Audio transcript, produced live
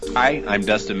Hi, I'm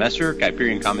Dustin Messer,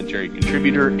 Hyperion Commentary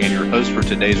contributor and your host for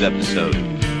today's episode.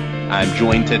 I'm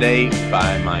joined today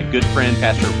by my good friend,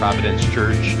 pastor of Providence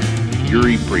Church,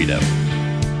 Yuri Brito.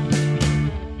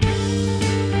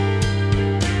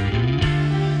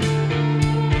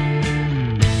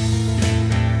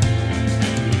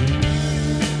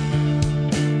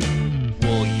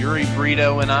 Well, Yuri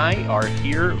Brito and I are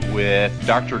here with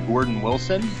Dr. Gordon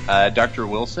Wilson. Dr.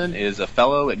 Wilson is a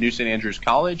fellow at New St. Andrews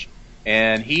College,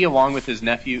 and he, along with his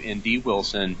nephew, N.D.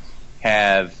 Wilson,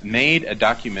 have made a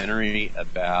documentary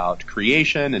about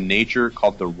creation and nature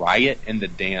called The Riot and the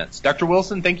Dance. Dr.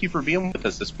 Wilson, thank you for being with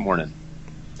us this morning.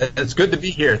 It's good to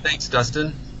be here. Thanks,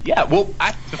 Dustin. Yeah, well,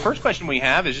 the first question we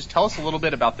have is just tell us a little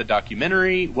bit about the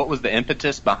documentary, what was the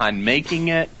impetus behind making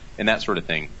it, and that sort of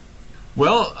thing.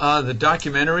 Well, the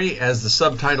documentary, as the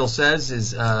subtitle says,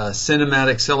 is a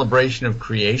cinematic celebration of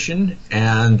creation,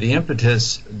 and the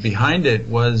impetus behind it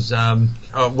was,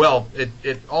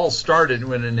 it all started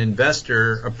when an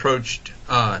investor approached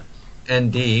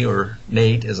ND, or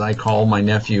Nate, as I call my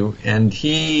nephew, and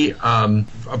he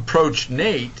approached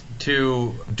Nate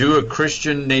to do a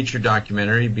Christian nature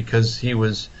documentary because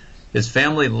his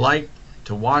family liked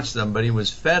to watch them, but he was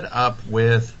fed up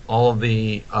with all of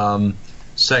the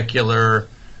secular,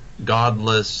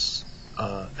 godless,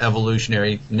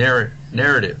 evolutionary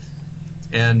narrative,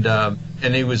 and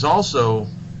he was also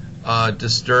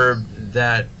disturbed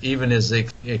that even his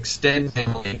extended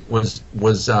family was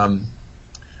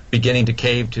beginning to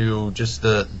cave to just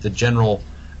the general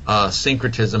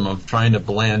syncretism of trying to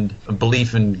blend a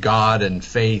belief in God and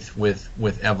faith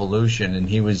with evolution, and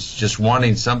he was just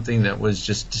wanting something that was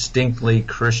just distinctly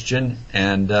Christian,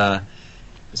 and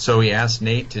so he asked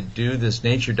Nate to do this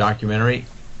nature documentary.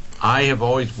 I have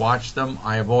always watched them.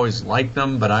 I have always liked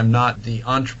them, but I'm not the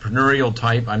entrepreneurial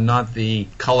type. I'm not the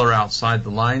color outside the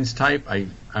lines type. I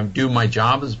do my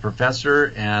job as a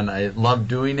professor, and I love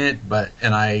doing it,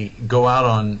 and I go out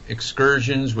on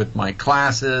excursions with my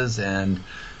classes and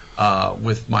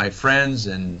with my friends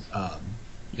and,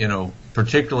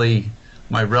 particularly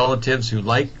my relatives who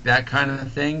like that kind of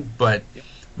thing, but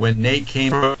when Nate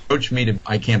came and approached me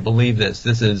I can't believe this.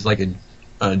 This is like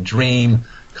a dream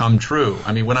come true.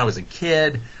 I mean, when I was a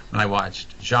kid, when I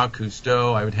watched Jacques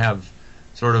Cousteau, I would have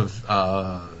sort of,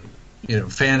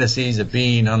 fantasies of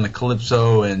being on the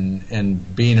Calypso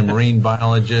and being a marine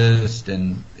biologist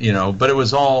but it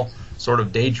was all sort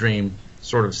of daydream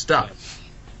sort of stuff.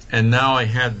 And now I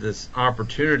had this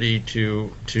opportunity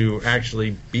to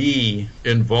actually be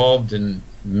involved in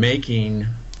making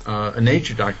a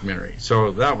nature documentary.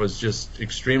 So that was just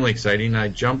extremely exciting. I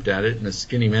jumped at it in a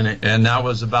skinny minute, and that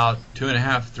was about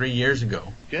 3 years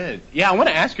ago. Good. Yeah, I want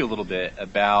to ask you a little bit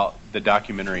about the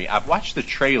documentary. I've watched the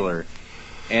trailer,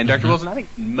 and Dr. Wilson, I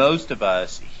think most of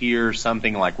us hear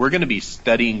something like, we're going to be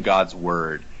studying God's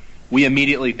Word. We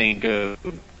immediately think of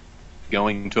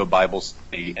going to a Bible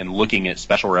study and looking at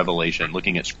special revelation,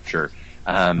 looking at Scripture.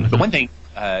 But one thing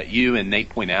you and Nate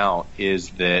point out is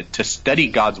that to study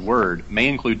God's Word may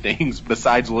include things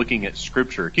besides looking at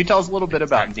Scripture. Can you tell us a little bit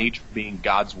about nature being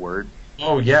God's Word?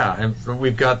 Oh, yeah. And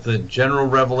we've got the general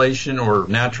revelation or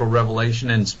natural revelation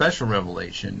and special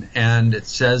revelation. And it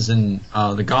says in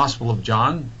the Gospel of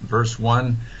John, verse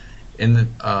 1, in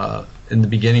the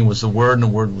beginning was the Word, and the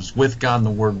Word was with God, and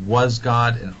the Word was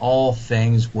God, and all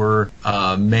things were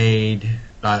made.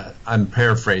 I'm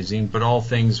paraphrasing, but all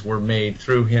things were made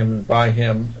through Him and by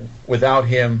Him. Without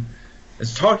Him,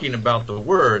 it's talking about the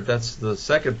Word. That's the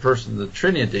second person of the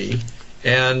Trinity.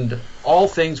 And all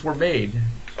things were made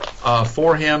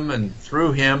for Him and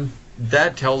through Him.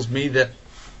 That tells me that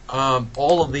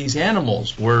all of these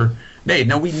animals were made.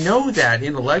 Now, we know that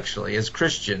intellectually as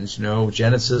Christians.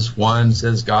 Genesis 1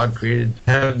 says God created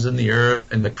heavens and the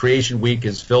earth, and the creation week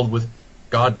is filled with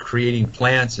God creating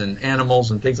plants and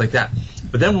animals and things like that.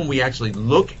 But then when we actually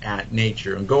look at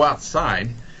nature and go outside,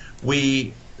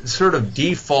 we sort of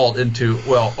default into,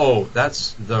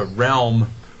 that's the realm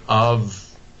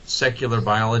of secular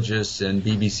biologists and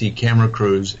BBC camera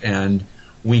crews, and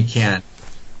we can't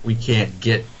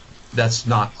get, that's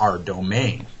not our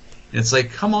domain. And it's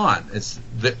like, come on,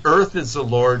 the earth is the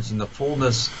Lord's and the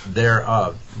fullness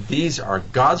thereof. These are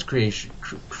God's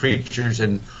creatures,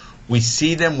 and we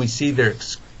see them, we see their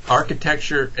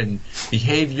architecture and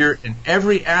behavior, and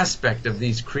every aspect of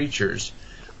these creatures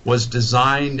was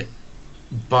designed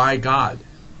by God.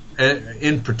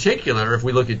 In particular, if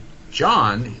we look at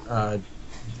John,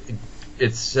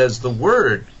 it says the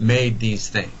Word made these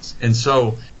things. And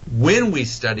so when we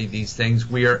study these things,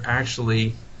 we are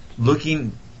actually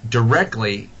looking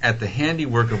directly at the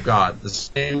handiwork of God. The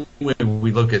same way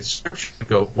we look at Scripture and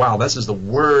go, wow, this is the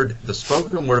word, the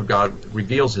spoken word of God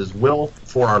reveals his will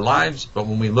for our lives. But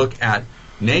when we look at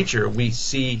nature, we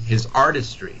see his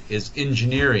artistry, his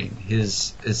engineering,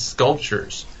 his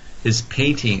sculptures, his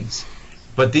paintings.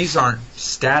 But these aren't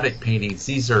static paintings.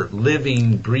 These are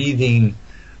living, breathing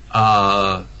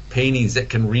paintings that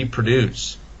can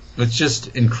reproduce. It's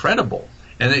just incredible.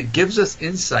 And it gives us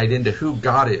insight into who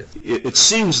God is. It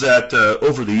seems that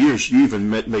over the years, you even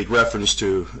made reference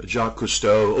to Jacques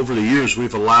Cousteau, over the years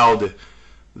we've allowed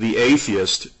the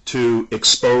atheist to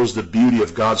expose the beauty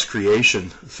of God's creation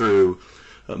through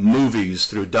movies,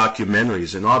 through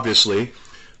documentaries. And obviously,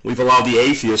 we've allowed the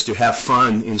atheist to have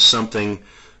fun in something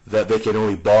that they can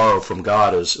only borrow from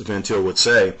God, as Van Til would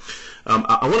say.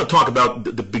 I want to talk about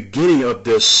the beginning of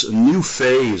this new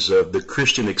phase of the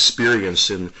Christian experience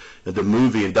in the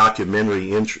movie and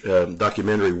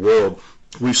documentary world.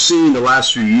 We've seen the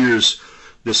last few years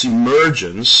this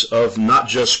emergence of not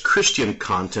just Christian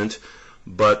content,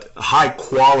 but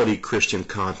high-quality Christian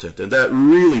content. And that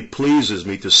really pleases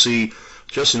me to see,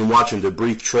 just in watching the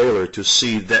brief trailer, to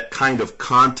see that kind of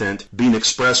content being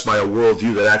expressed by a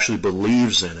worldview that actually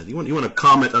believes in it. You want to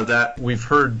comment on that? We've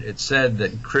heard it said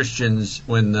that Christians,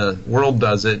 when the world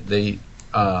does it,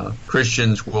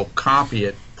 Christians will copy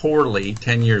it poorly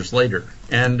 10 years later.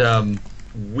 And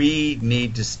we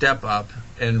need to step up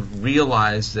and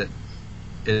realize that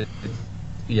the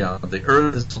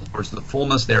earth is the Lord's, the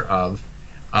fullness thereof.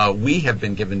 We have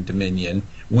been given dominion.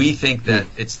 We think that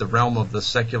it's the realm of the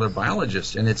secular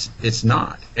biologist, and it's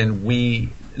not. And we,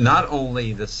 not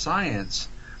only the science,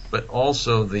 but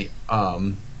also the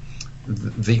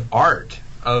art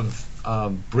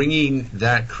of bringing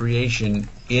that creation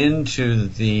into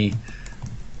the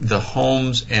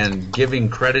homes and giving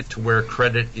credit to where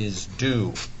credit is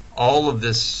due. All of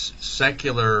this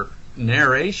secular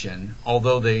narration,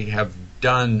 although they have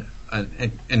done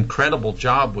an incredible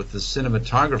job with the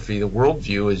cinematography, the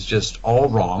worldview is just all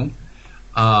wrong.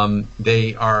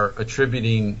 They are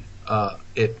attributing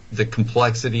the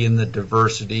complexity and the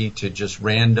diversity to just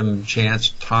random chance,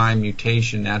 time,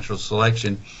 mutation, natural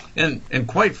selection. And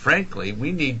quite frankly,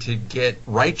 we need to get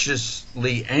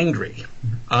righteously angry.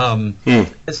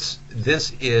 This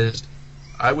is,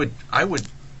 I would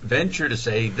venture to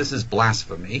say, this is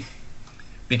blasphemy,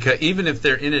 because even if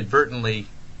they're inadvertently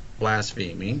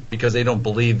blaspheming, because they don't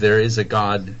believe there is a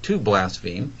God to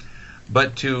blaspheme,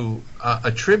 but to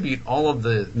attribute all of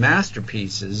the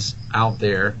masterpieces out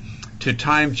there to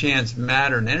time, chance,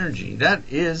 matter, and energy, that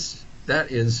is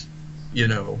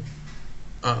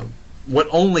what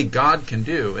only God can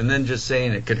do, and then just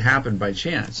saying it could happen by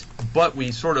chance. But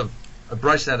we sort of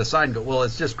brush that aside and go, well,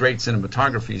 it's just great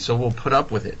cinematography, so we'll put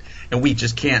up with it. And we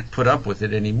just can't put up with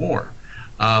it anymore.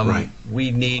 Right.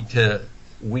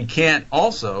 We can't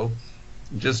also,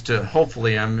 just to,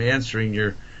 hopefully I'm answering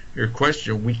your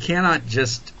question, we cannot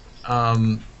just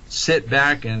sit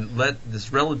back and let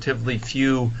this relatively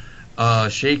few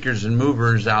shakers and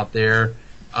movers out there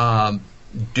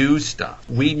do stuff.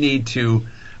 We need to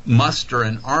muster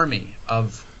an army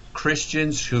of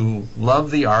Christians who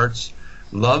love the arts,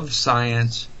 love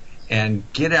science, and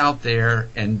get out there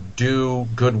and do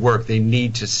good work. They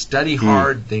need to study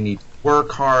hard. They need to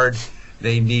work hard.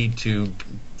 They need to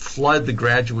flood the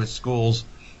graduate schools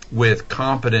with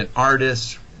competent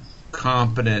artists,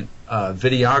 competent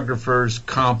videographers,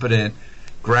 competent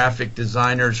graphic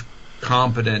designers,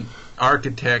 competent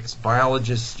architects,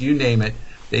 biologists, you name it.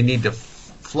 They need to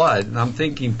flood. And I'm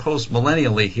thinking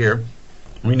post-millennially here.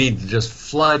 We need to just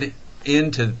flood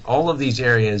into all of these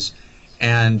areas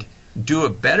and do a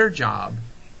better job.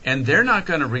 And they're not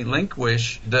going to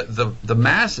relinquish, the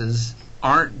masses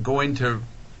aren't going to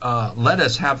let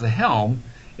us have the helm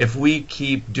if we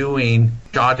keep doing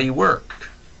gaudy work.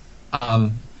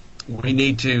 We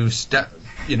need to step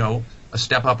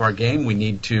up our game. We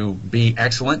need to be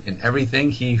excellent in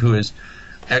everything. He who is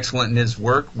excellent in his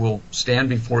work will stand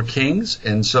before kings.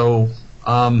 And so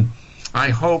I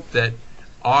hope that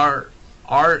our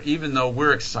even though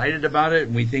we're excited about it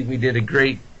and we think we did a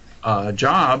great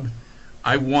job,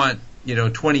 I want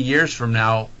 20 years from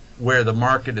now, where the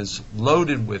market is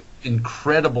loaded with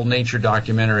incredible nature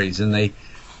documentaries, and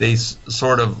they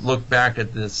sort of look back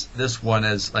at this one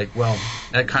as like, well,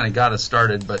 that kind of got us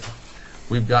started, but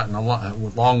we've gotten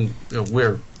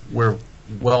we're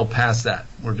well past that.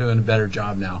 We're doing a better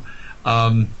job now.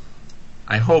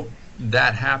 I hope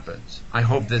that happens. I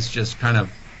hope this just kind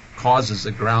of causes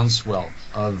a groundswell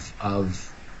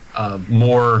of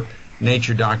more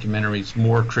nature documentaries,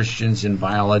 more Christians in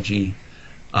biology,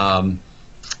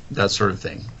 that sort of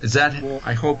thing. Is that?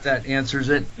 I hope that answers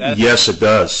it. Yes, it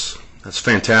does. That's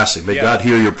fantastic. May God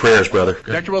hear your prayers, brother.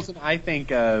 Dr. Wilson, I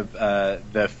think of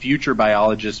the future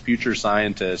biologists, future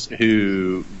scientists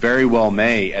who very well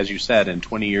may, as you said, in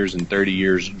 20 years and 30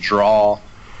 years, draw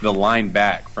the line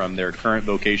back from their current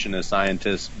vocation as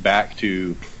scientists back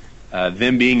to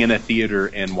them being in a theater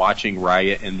and watching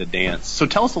Riot and the dance. So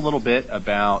tell us a little bit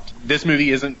about, this movie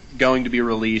isn't going to be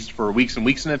released for weeks and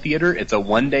weeks in a theater. It's a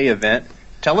one-day event.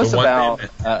 Tell us about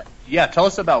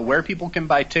where people can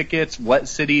buy tickets, what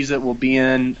cities it will be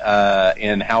in,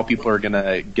 and how people are going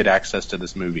to get access to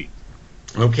this movie.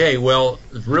 Okay, well,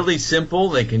 it's really simple.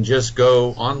 They can just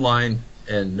go online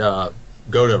and go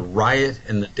to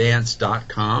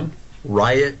riotandthedance.com,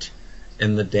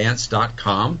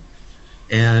 riotandthedance.com,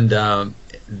 and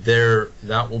there,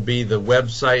 that will be the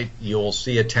website. You'll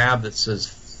see a tab that says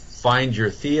Find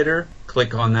Your Theater.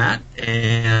 Click on that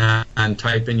and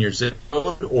type in your zip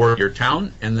code or your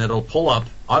town, and it'll pull up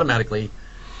automatically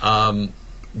the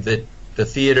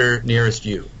theater nearest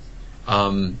you,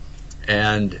 and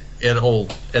then it'll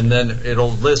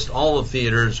list all the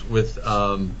theaters with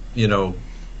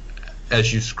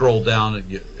as you scroll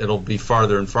down, it'll be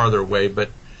farther and farther away, but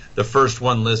the first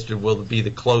one listed will be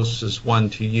the closest one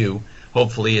to you.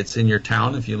 Hopefully it's in your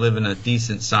town. If you live in a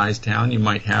decent sized town, you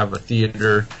might have a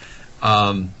theater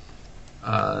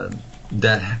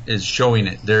that is showing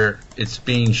it there. It's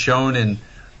being shown in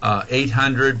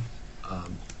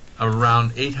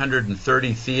around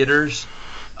 830 theaters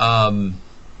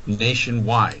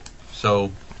nationwide.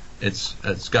 So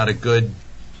it's got a good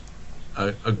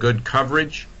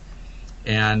coverage,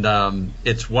 and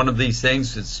it's one of these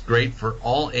things that's great for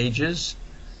all ages,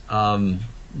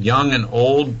 young and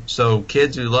old. So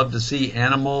kids who love to see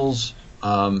animals,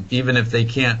 even if they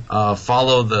can't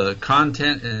follow the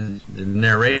content and the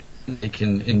narration, they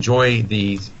can enjoy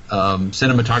the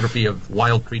cinematography of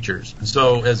wild creatures.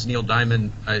 So, as Neil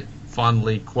Diamond, I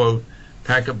fondly quote,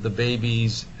 "Pack up the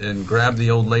babies and grab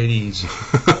the old ladies."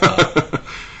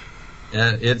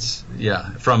 And it's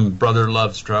from Brother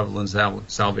Love's Travel and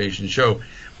Salvation Show.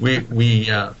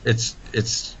 It's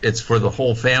for the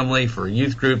whole family, for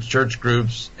youth groups, church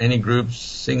groups, any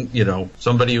groups,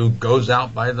 somebody who goes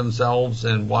out by themselves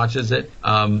and watches it.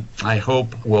 I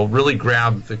hope will really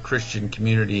grab the Christian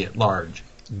community at large.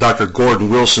 Dr. Gordon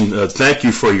Wilson, thank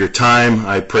you for your time.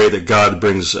 I pray that God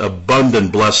brings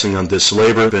abundant blessing on this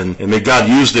labor, and may God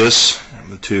use this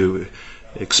to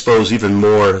expose even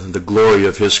more the glory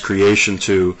of His creation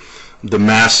to the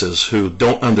masses who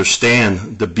don't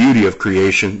understand the beauty of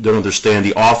creation, don't understand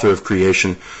the author of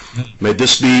creation. May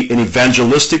this be an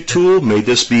evangelistic tool, may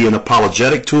this be an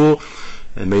apologetic tool,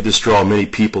 and may this draw many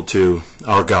people to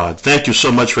our God. Thank you so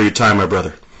much for your time, my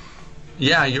brother.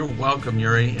 Yeah, you're welcome,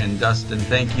 Yuri and Dustin.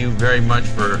 Thank you very much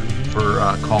for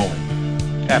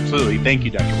calling. Absolutely. Thank you,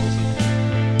 Dr. Wilson.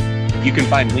 You can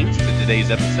find links to today's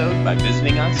episode by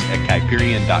visiting us at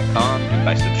Kyperian.com and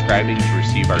by subscribing to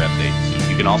receive our updates.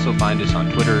 You can also find us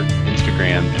on Twitter,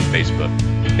 Instagram, and Facebook.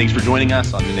 Thanks for joining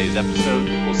us on today's episode.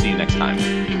 We'll see you next time.